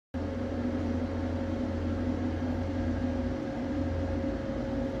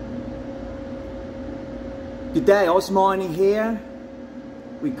Good day, Mining here.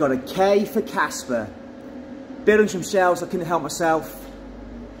 We've got a K for Kaspa. Building some shelves, I couldn't help myself.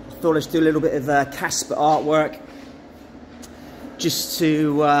 I thought I'd do a little bit of Kaspa artwork. Just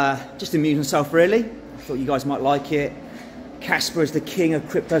to amuse myself really. I thought you guys might like it. Kaspa is the king of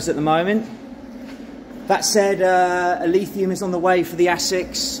cryptos at the moment. That said, ALEPHIUM is on the way for the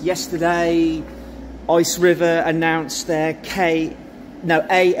ASICs. Yesterday, Ice River announced their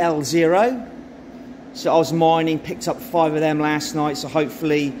AL0. So I was mining, picked up 5 of them last night, so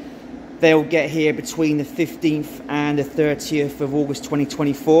hopefully they'll get here between the 15th and the 30th of August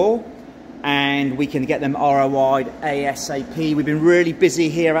 2024, and we can get them ROI'd ASAP. We've been really busy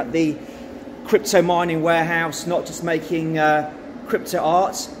here at the crypto mining warehouse, not just making crypto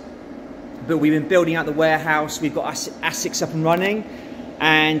art, but we've been building out the warehouse. We've got ASICs up and running,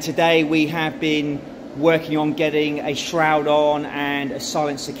 and today we have been working on getting a shroud on and a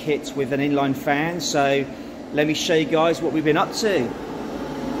silencer kit with an inline fan. So let me show you guys what we've been up to.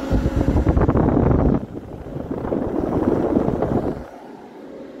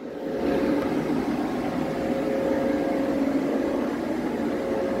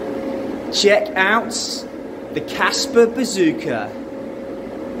 Check out the Kaspa bazooka.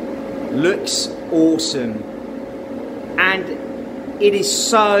 Looks awesome. And it is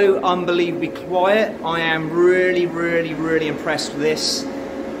so unbelievably quiet. I am really impressed with this.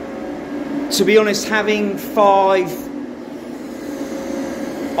 To be honest, having 5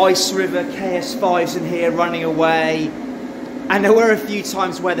 Ice River KS5s in here running away, and there were a few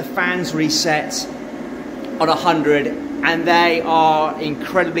times where the fans reset on 100 and they are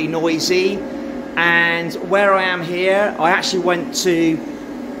incredibly noisy. And where I am here, I actually went to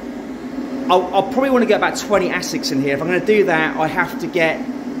I'll probably want to get about 20 ASICs in here. If I'm going to do that, I have to get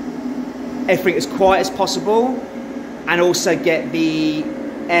everything as quiet as possible and also get the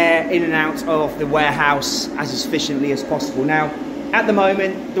air in and out of the warehouse as efficiently as possible. Now, at the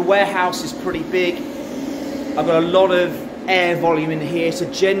moment, the warehouse is pretty big. I've got a lot of air volume in here,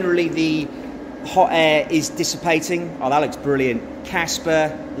 so generally the hot air is dissipating. Oh, that looks brilliant.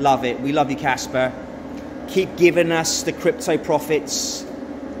 Kaspa, love it. We love you, Kaspa. Keep giving us the crypto profits.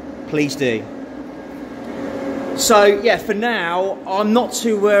 Please do. So yeah, for now, I'm not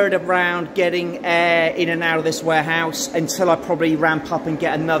too worried around getting air in and out of this warehouse until I probably ramp up and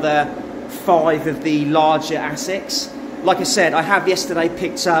get another 5 of the larger ASICs. Like I said, I have yesterday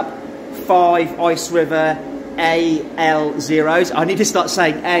picked up 5 Ice River AL0s. I need to start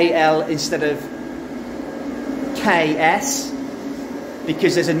saying AL instead of KS,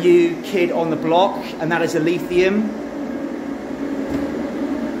 because there's a new kid on the block, and that is ALEPHIUM.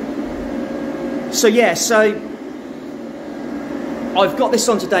 So yeah, so I've got this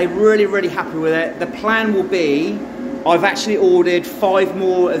on today, really happy with it. The plan will be, I've actually ordered 5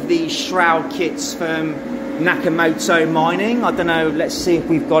 more of these shroud kits from Nakamoto Mining. I don't know, let's see if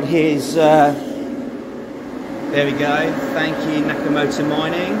we've got his, there we go, thank you Nakamoto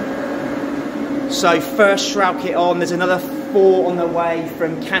Mining. So first shroud kit on, there's another 4 on the way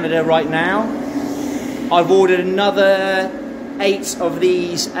from Canada right now. I've ordered another 8 of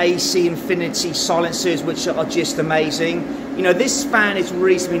these AC Infinity silencers, which are just amazing. You know, this fan is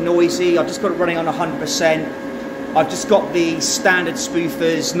reasonably noisy. I've just got it running on 100%. I've just got the standard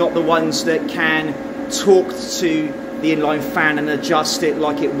spoofers, not the ones that can talk to the inline fan and adjust it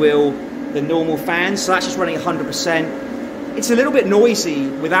like it will the normal fan. So that's just running 100%. It's a little bit noisy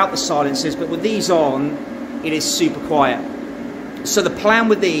without the silencers, but with these on, it is super quiet. So the plan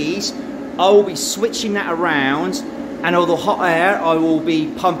with these, I will be switching that around, and all the hot air I will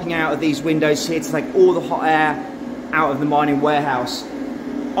be pumping out of these windows here to take all the hot air out of the mining warehouse.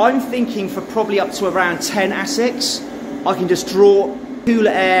 I'm thinking for probably up to around 10 ASICs, I can just draw cooler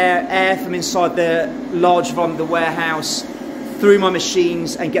air from inside the large volume of the warehouse through my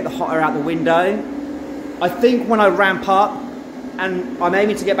machines and get the hot air out the window. I think when I ramp up, and I'm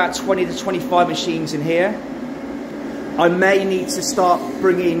aiming to get about 20 to 25 machines in here, I may need to start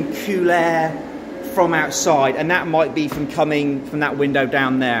bringing cool air from outside, and that might be from coming from that window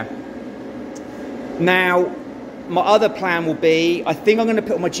down there. Now, my other plan will be, I think I'm going to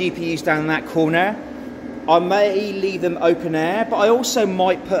put my GPUs down in that corner. I may leave them open air, but I also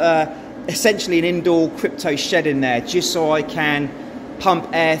might put essentially an indoor crypto shed in there, just so I can pump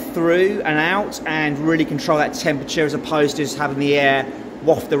air through and out and really control that temperature, as opposed to just having the air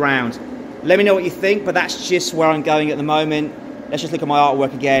waft around. Let me know what you think, but that's just where I'm going at the moment. Let's just look at my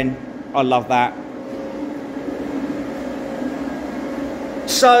artwork again. I love that.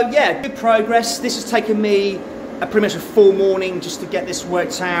 So yeah, good progress. This has taken me pretty much a full morning just to get this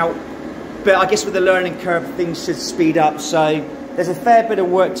worked out. But I guess with the learning curve, things should speed up. So there's a fair bit of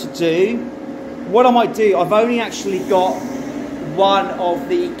work to do. what I might do, I've only actually got one of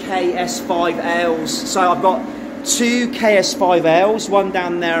the KS5Ls. So I've got 2 KS5Ls, one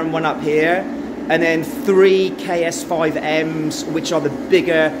down there and one up here, and then 3 KS5Ms, which are the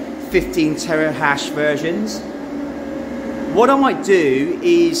bigger 15 terahash versions. What I might do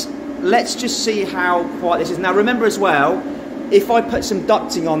is, let's just see how quiet this is. Now remember as well, if I put some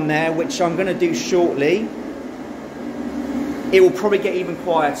ducting on there, which I'm going to do shortly, it will probably get even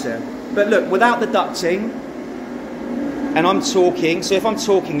quieter. But look, without the ducting, and I'm talking, so if I'm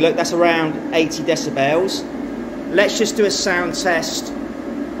talking, look, that's around 80 decibels. Let's just do a sound test.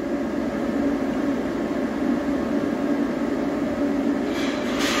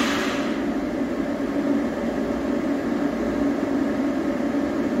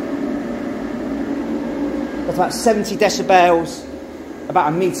 That's about 70 decibels,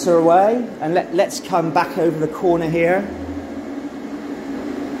 about a meter away. And let's come back over the corner here.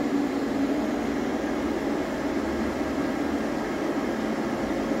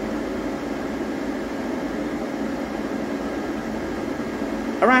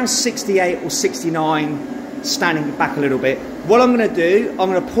 Around 68 or 69, standing back a little bit. What I'm going to do,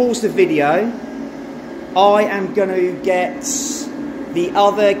 I'm going to pause the video. I am going to get the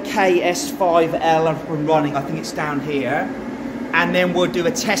other KS5L up and running, I think it's down here, and then we'll do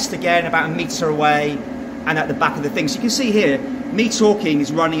a test again about a meter away and at the back of the thing. So you can see here, me talking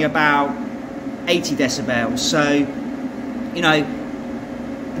is running about 80 decibels. So, you know,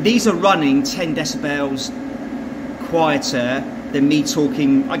 these are running 10 decibels quieter than me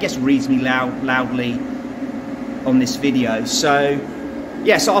talking, I guess, reasonably loudly on this video. So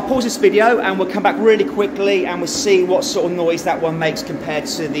yeah, so I'll pause this video and we'll come back really quickly and we'll see what sort of noise that one makes compared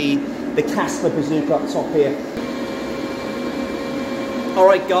to the Kaspa bazooka up top here.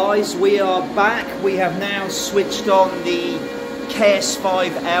 Alright guys, we are back. We have now switched on the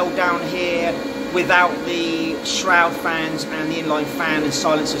KS5L down here without the shroud fans and the inline fan and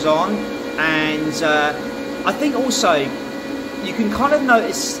silencers on. And I think also you can kind of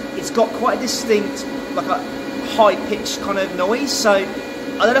notice it's got quite a distinct, like a high-pitched kind of noise. So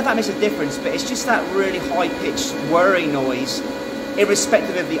I don't know if that makes a difference, but it's just that really high-pitched whirring noise,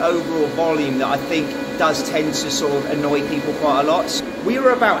 irrespective of the overall volume, that I think does tend to sort of annoy people quite a lot. So we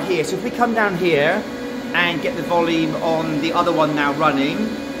were about here, so if we come down here and get the volume on the other one now running,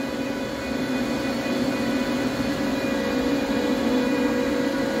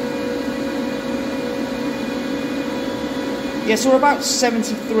 yeah, so we're about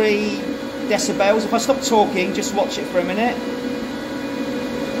 73 decibels. If I stop talking, just watch it for a minute.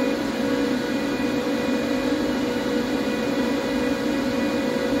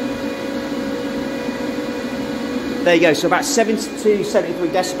 There you go, so about 72, 73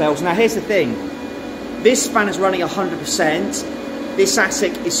 decibels. Now here's the thing, this fan is running 100%, this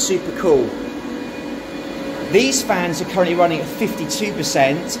ASIC is super cool. These fans are currently running at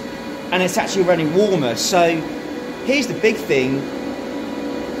 52% and it's actually running warmer. So here's the big thing,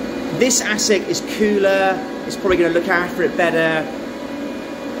 this ASIC is cooler, it's probably going to look after it better,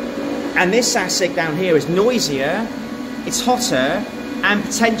 and this ASIC down here is noisier, it's hotter, and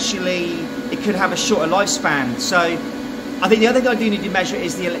potentially it could have a shorter lifespan. So I think the other thing I do need to measure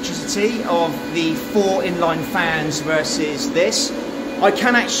is the electricity of the 4 inline fans versus this. I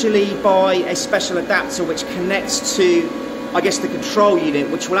can actually buy a special adapter which connects to, I guess, the control unit,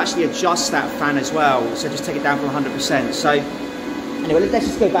 which will actually adjust that fan as well. So just take it down from 100%. So anyway, let's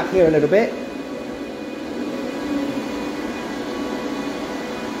just go back here a little bit.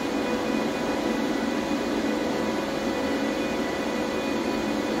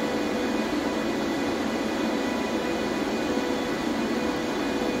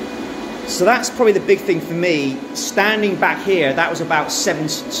 So that's probably the big thing for me. Standing back here, that was about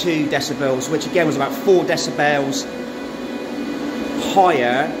 72 decibels, which again was about 4 decibels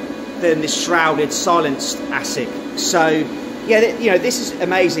higher than the shrouded silenced ASIC. So yeah, you know, this is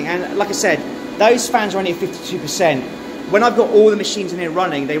amazing. And like I said, those fans are only at 52%. When I've got all the machines in here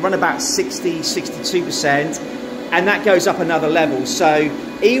running, they run about 60, 62%, and that goes up another level. So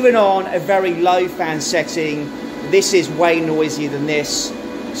even on a very low fan setting, this is way noisier than this.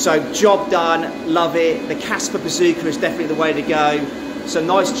 So job done, love it. The Kaspa bazooka is definitely the way to go. So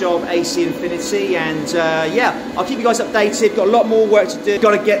nice job, AC Infinity, and yeah, I'll keep you guys updated. Got a lot more work to do.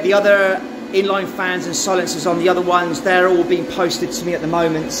 Got to get the other inline fans and silencers on the other ones. They're all being posted to me at the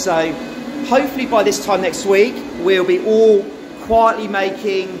moment. So hopefully by this time next week, we'll be all quietly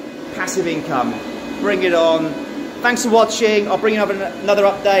making passive income. Bring it on. Thanks for watching. I'll bring you another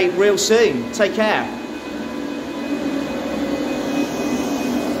update real soon. Take care.